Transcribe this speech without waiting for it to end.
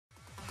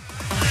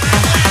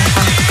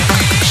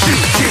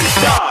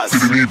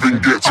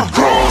even get to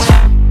cross.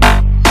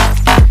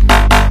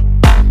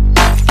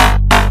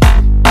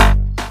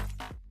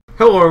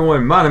 Hello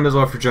everyone, my name is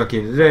Lifer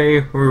Junkie, and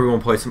today we're going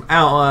to play some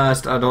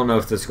Outlast. I don't know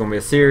if this is going to be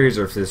a series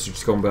or if this is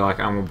just going to be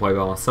like I'm going to play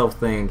by myself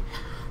thing.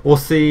 We'll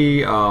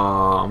see.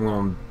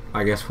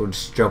 I guess we'll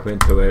just jump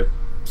into it.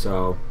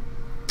 So,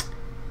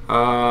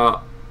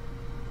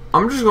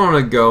 I'm just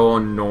going to go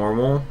on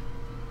normal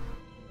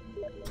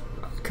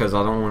because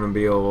I don't want to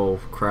be a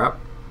little crap.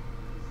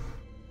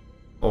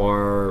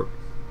 Or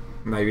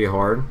maybe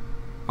hard.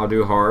 I'll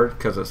do hard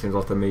because it seems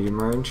like the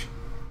medium range.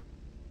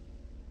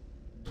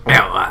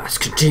 Outlast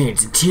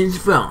contains intense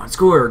violence,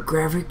 gore,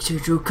 graphic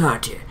sexual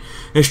content,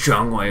 and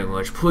strong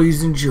language.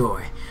 Please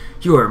enjoy.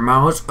 You are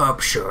Miles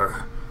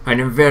Upshur, an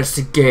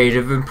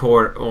investigative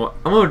reporter. Well,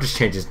 I'm gonna just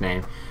change his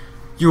name.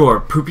 You are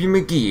Poopy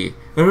McGee,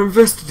 an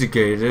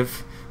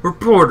investigative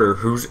reporter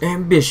whose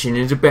ambition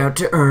is about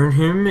to earn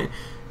him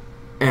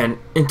an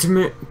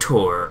intimate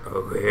tour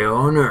of hell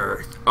on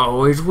Earth.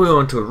 Always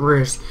willing to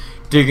risk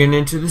digging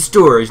into the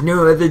stories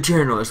no other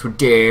journalist would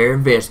dare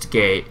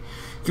investigate.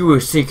 You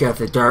will seek out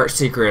the dark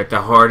secret at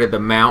the heart of the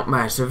Mount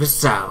Massive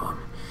Asylum.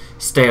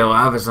 Stay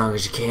alive as long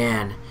as you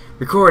can.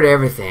 Record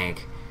everything.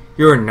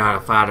 You are not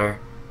a fighter.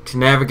 To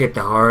navigate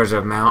the horrors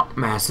of Mount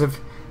Massive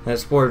and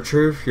explore the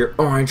truth, your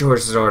only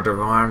choices are to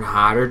run,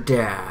 hide, or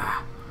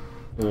die.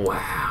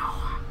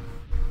 Wow.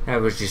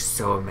 That was just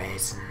so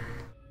amazing.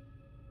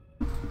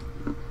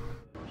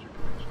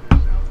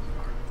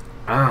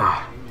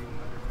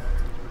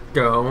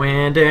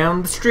 Going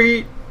down the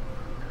street.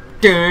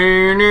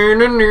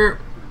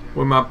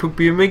 With my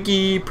Poopy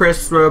McGee,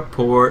 press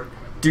report.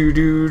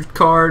 Doo-doo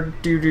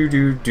card,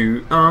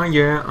 doo-doo-doo-doo.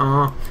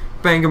 Yeah,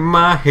 banging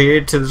my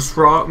head to this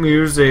rock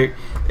music,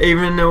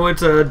 even though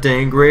it's a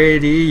dang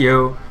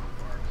radio.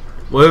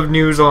 Live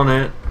news on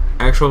it.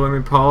 Actually, let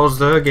me pause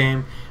the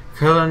game,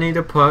 cause I need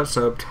to put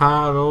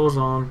subtitles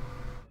on.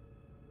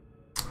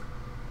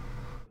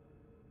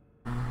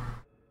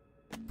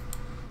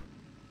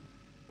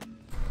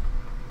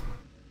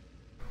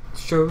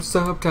 Show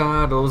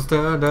subtitles,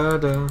 da da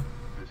da.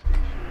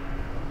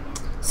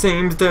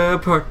 Seems the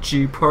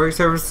Apache Park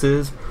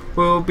Services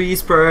will be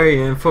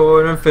spraying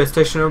for an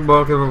infestation of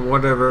bugs or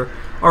whatever.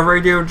 Our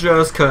radio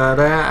just cut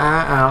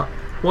out.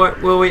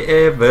 What will we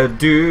ever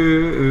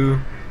do?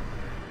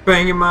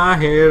 Banging my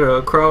head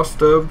across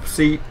the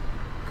seat.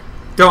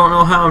 Don't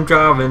know how I'm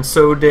driving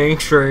so dang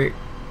straight.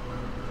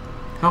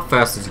 How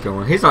fast is he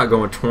going? He's not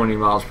going 20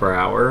 miles per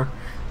hour.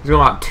 He's going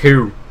like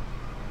 2.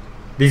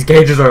 These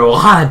gauges are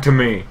lying to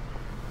me.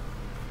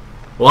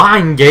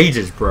 Lying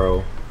gauges,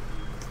 bro.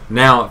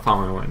 Now it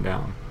finally went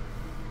down.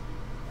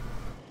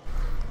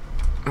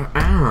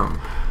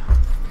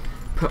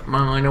 Put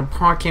my little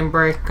parking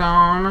brake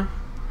on.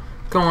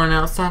 Going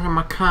outside of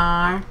my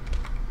car.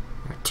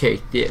 I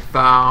take that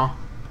file.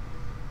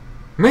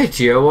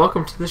 Mateo,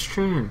 welcome to the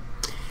stream.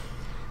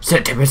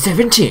 September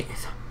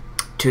 17th,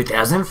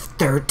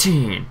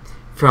 2013.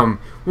 From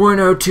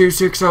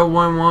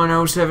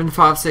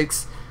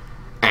 10260110756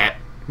 at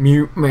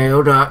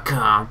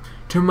mutemail.com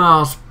to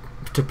miles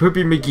to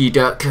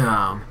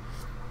poopymcgee.com.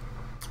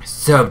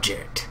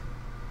 Subject: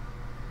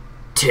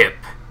 tip,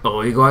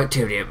 illegal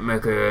activity,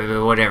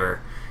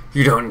 whatever.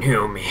 You don't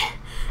know me.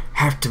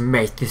 Have to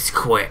make this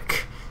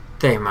quick.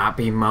 They might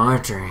be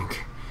monitoring.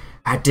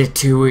 I did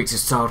 2 weeks of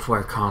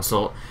software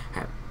consult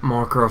at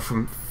Marco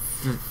from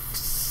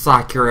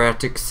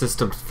Psychiatric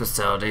Systems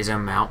Facilities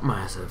in Mount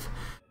Massive.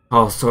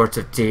 All sorts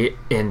of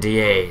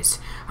NDAs.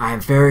 I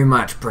am very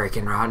much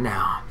breaking right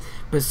now.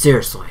 But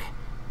seriously,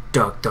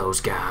 duck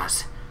those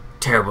guys.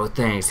 Terrible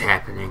things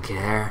happening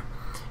there.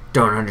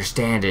 Don't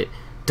understand it.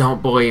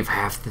 Don't believe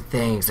half the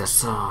things I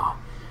saw.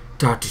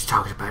 Doctors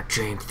talked about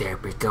dream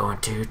therapy going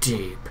too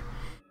deep.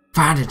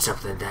 Finding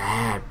something that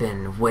had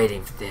been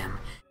waiting for them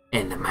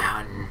in the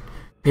mountain.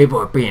 People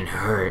are being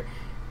hurt,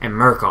 and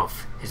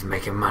Murkoff is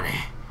making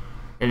money.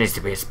 It needs to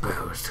be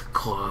exposed.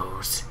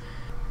 Close.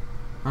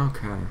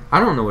 Okay. I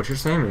don't know what you're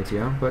saying,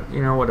 Mateo, but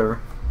you know, whatever.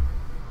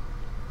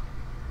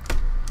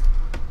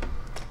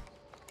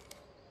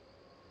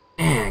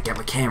 Yeah, I got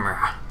my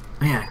camera.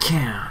 Yeah,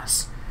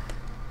 cams.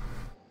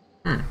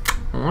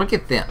 Look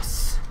at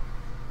this.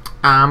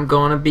 I'm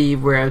gonna be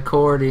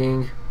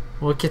recording.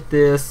 Look at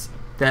this.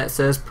 That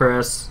says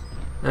press.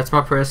 That's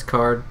my press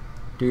card.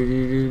 Do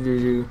do do do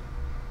do.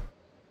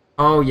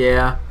 Oh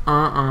yeah.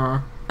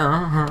 I'm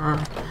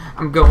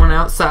going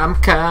outside my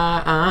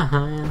car.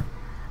 I'm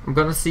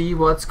gonna see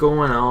what's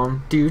going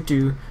on. Do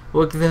do.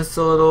 Look at this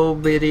little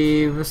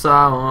bitty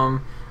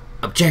asylum.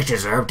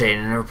 Objectives are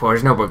updated in the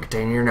reporter's notebook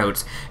containing your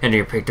notes and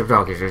your picked up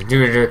documents.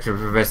 Do to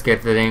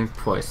investigate the thing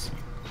twice.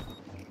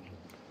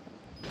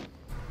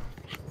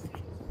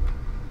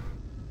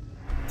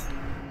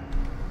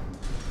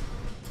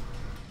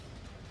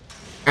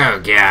 Oh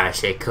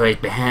gosh, it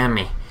closed behind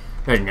me.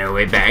 There's no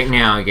way back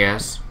now, I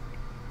guess.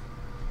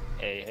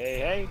 Hey, hey,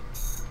 hey.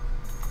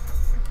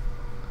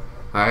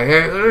 Hey,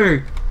 hey,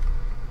 hey.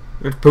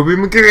 It's Poopy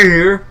McGee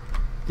here. Do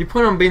you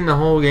plan on being the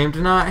whole game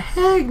tonight?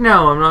 Heck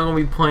no, I'm not going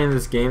to be playing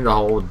this game the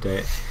whole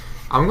day.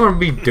 I'm going to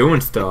be doing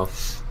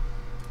stuff.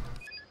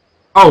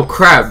 Oh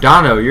crap,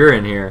 Dono, you're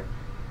in here.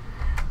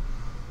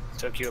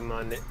 Took you a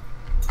minute.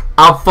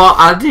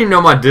 I didn't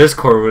know my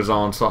Discord was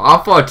on, so I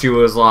thought you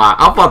was like,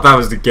 I thought that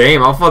was the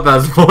game. I thought that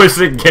was the voice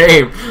of the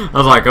game. I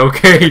was like,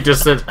 okay, he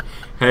just said,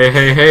 hey,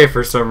 hey, hey,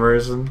 for some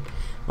reason.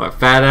 Like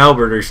Fat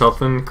Albert or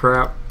something,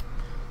 crap.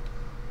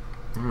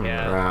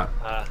 Yeah.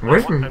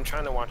 Right. I'm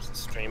trying to watch the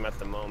stream at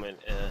the moment.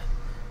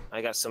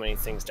 I got so many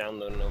things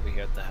downloading over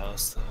here at the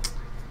house, though.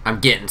 I'm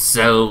getting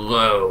so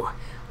low.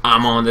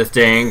 I'm on this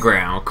dang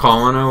ground,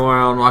 crawling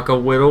around like a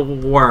little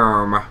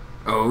worm.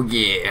 Oh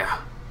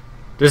yeah.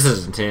 This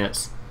is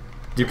intense.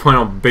 Do you plan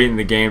on beating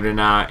the game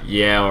tonight?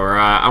 Yeah,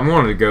 alright. I'm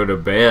going to go to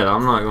bed.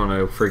 I'm not going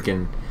to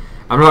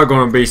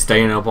be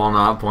staying up all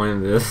night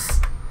playing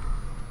this.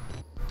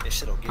 This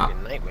shit'll give you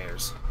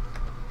nightmares.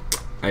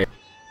 Hey.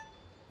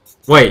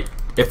 Wait,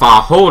 if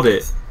I hold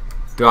it,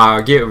 do I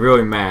get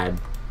really mad?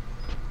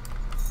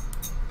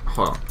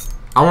 Hold on.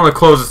 I want to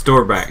close this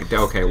door back.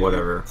 Okay,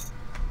 whatever.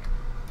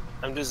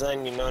 I'm just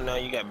letting you know now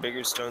you got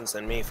bigger stones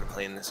than me for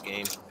playing this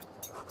game.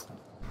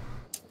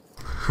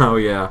 Oh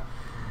yeah.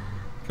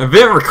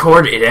 Event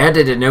recorded.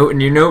 Added a note in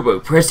your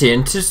notebook. Press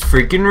in to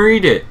freaking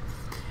read it.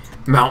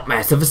 Mount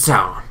Massive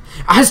Asylum.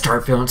 I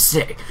start feeling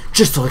sick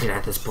just looking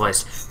at this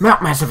place.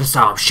 Mount Massive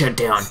Asylum shut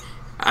down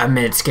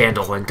amid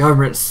scandal and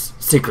government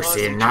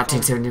secrecy in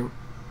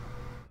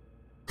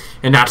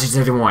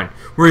 1971.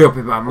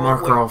 Reopened by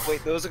Markov.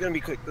 Wait, those are gonna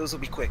be quick. Those will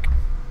be quick.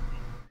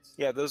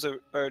 Yeah, those are.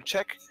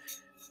 Check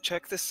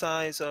the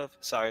size of.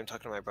 Sorry, I'm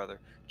talking to my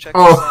brother. Check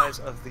the size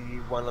of the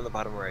one on the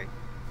bottom right.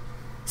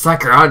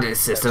 Psychotic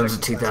Systems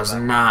in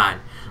 2009,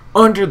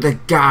 under the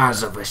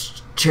guise of a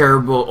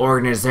charitable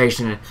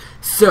organization,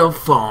 cell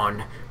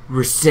phone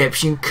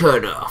reception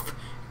cut off,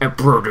 and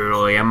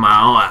brutally a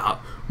mile out.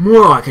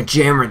 More like a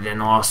jammer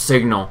than a lost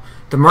signal.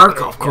 The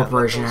Markov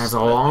Corporation has a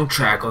long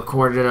track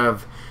record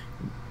of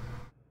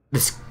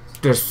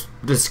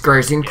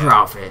disgracing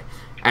profit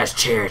as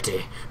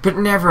charity, but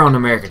never on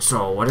American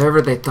soil.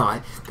 Whatever they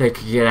thought they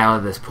could get out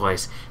of this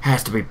place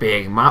has to be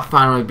big. Might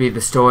finally be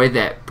the story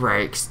that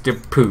breaks the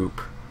poop.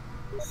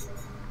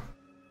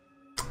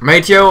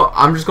 Mateo,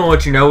 I'm just gonna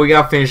let you know we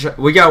gotta finish.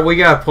 We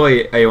gotta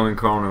play Alien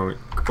Colonial,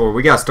 or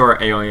we gotta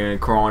start Alien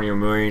Colonial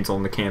Marines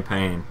on the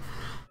campaign.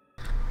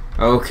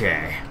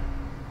 Okay.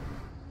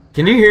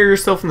 Can you hear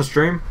yourself in the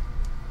stream,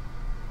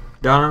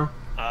 Dono?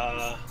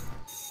 I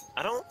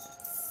don't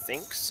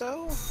think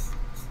so.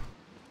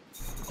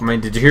 I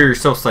mean, did you hear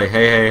yourself say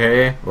hey, hey,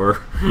 hey,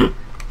 or?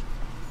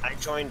 I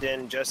joined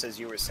in just as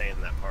you were saying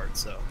that part,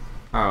 so.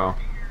 Oh.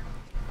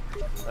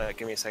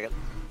 Give me a second.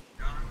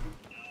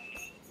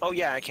 Oh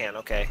yeah, I can.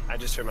 Okay, I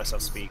just heard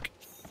myself speak.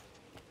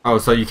 Oh,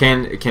 so you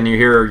can you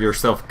hear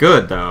yourself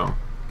good though?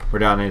 Or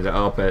do I need to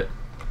up it?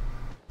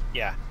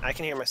 Yeah, I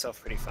can hear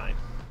myself pretty fine.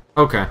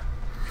 Okay.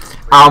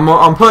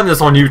 I'm putting this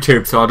on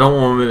YouTube, so I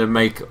don't want it to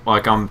make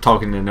like I'm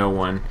talking to no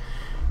one.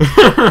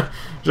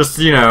 Just,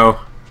 you know,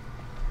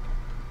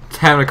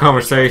 having a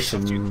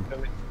conversation.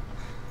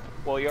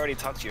 Well, you already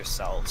talk to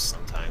yourself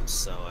sometimes,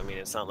 so I mean,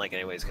 it's not like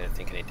anybody's gonna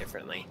think any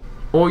differently.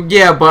 Well,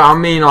 yeah, but I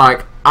mean,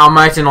 like, I'm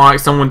acting like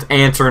someone's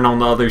answering on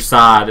the other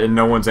side and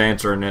no one's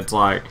answering. It's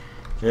like,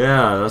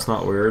 yeah, that's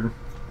not weird.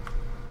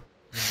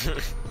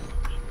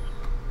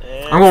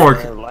 I'm going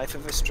to life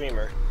of a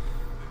streamer.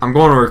 I'm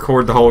going to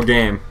record the whole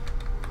game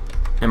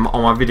on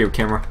my video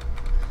camera.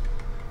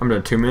 I'm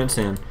done 2 minutes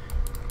in.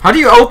 How do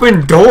you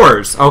open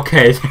doors?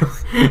 Okay.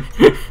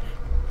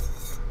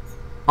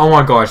 Oh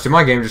my gosh, did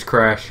my game just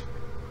crash?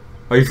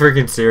 Are you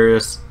freaking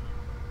serious?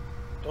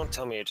 Don't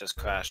tell me it just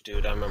crashed,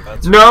 dude. I'm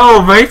about to.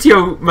 No,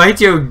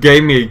 Mateo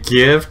gave me a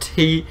gift.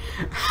 He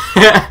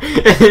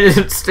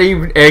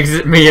Steve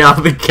exit me out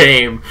of the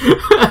game.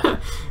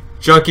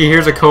 Junkie,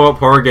 here's a co-op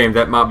horror game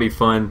that might be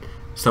fun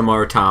some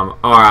other time.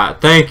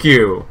 Alright, thank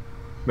you,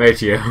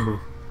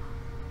 Mateo.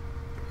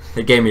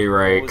 They gave me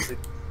rake.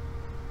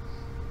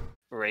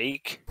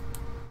 Rake?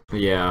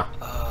 Yeah.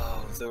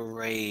 Oh, the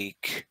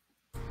rake.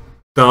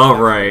 The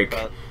rake.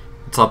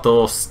 It's like the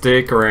little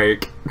stick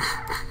rake.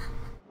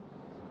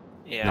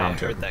 Yeah, No, I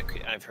heard that.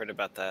 I've heard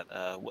about that.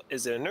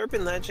 Is it an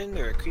urban legend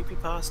or a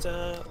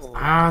creepypasta? Or...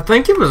 I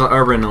think it was an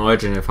urban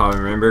legend, if I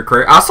remember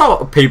correctly. I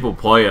saw people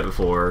play it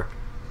before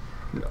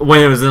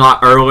when it was in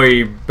like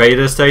early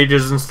beta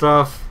stages and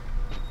stuff.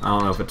 I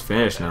don't know if it's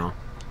finished now,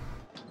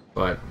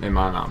 but it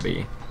might not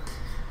be.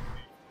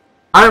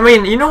 I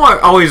mean, you know what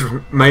always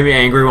made me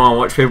angry when I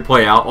watch people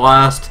play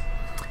Outlast?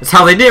 It's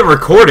how they didn't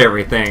record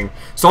everything.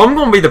 So I'm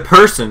going to be the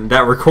person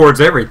that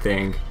records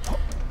everything.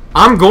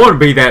 I'm going to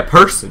be that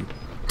person.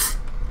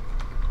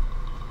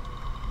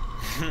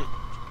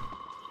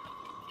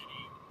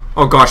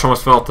 Oh gosh, I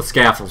almost fell off the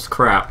scaffolds.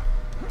 Crap.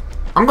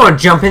 I'm going to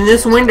jump in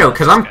this window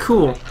because I'm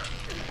cool.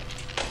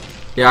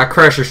 Yeah, I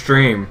crashed your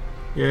stream.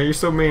 Yeah, you're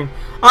so mean.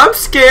 I'm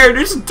scared.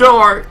 It's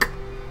dark.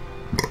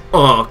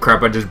 Oh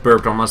crap, I just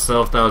burped on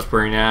myself. That was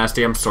pretty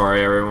nasty. I'm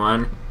sorry,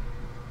 everyone.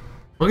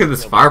 Look at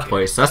this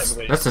fireplace. That's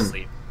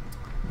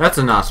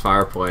a nice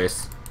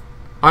fireplace.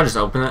 I'll just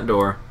open that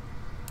door.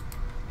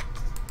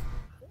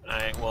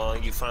 Alright, well,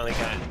 you finally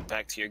got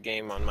back to your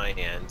game on my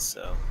end,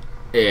 so...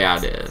 Yeah, I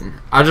did.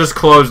 I just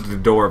closed the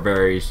door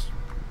very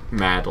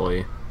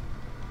madly.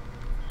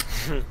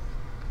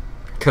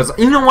 Because,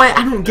 you know what?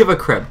 I don't give a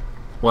crap.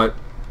 What?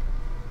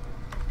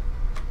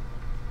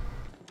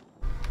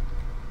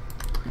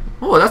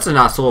 Oh, that's a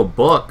nice little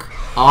book.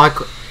 I like...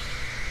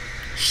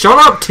 Shut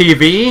up,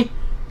 TV!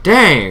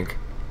 Dang!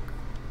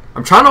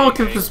 I'm trying to look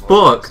at this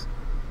book.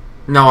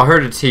 No, I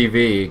heard a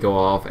TV go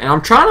off. And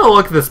I'm trying to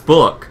look at this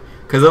book.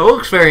 Because it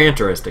looks very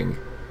interesting.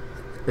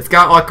 It's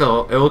got like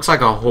a... It looks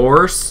like a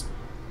horse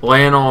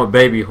laying on a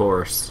baby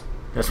horse.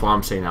 That's why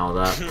I'm seeing all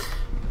that.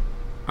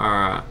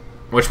 Alright.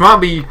 Which might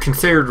be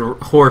considered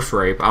horse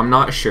rape. I'm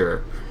not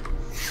sure.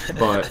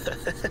 But...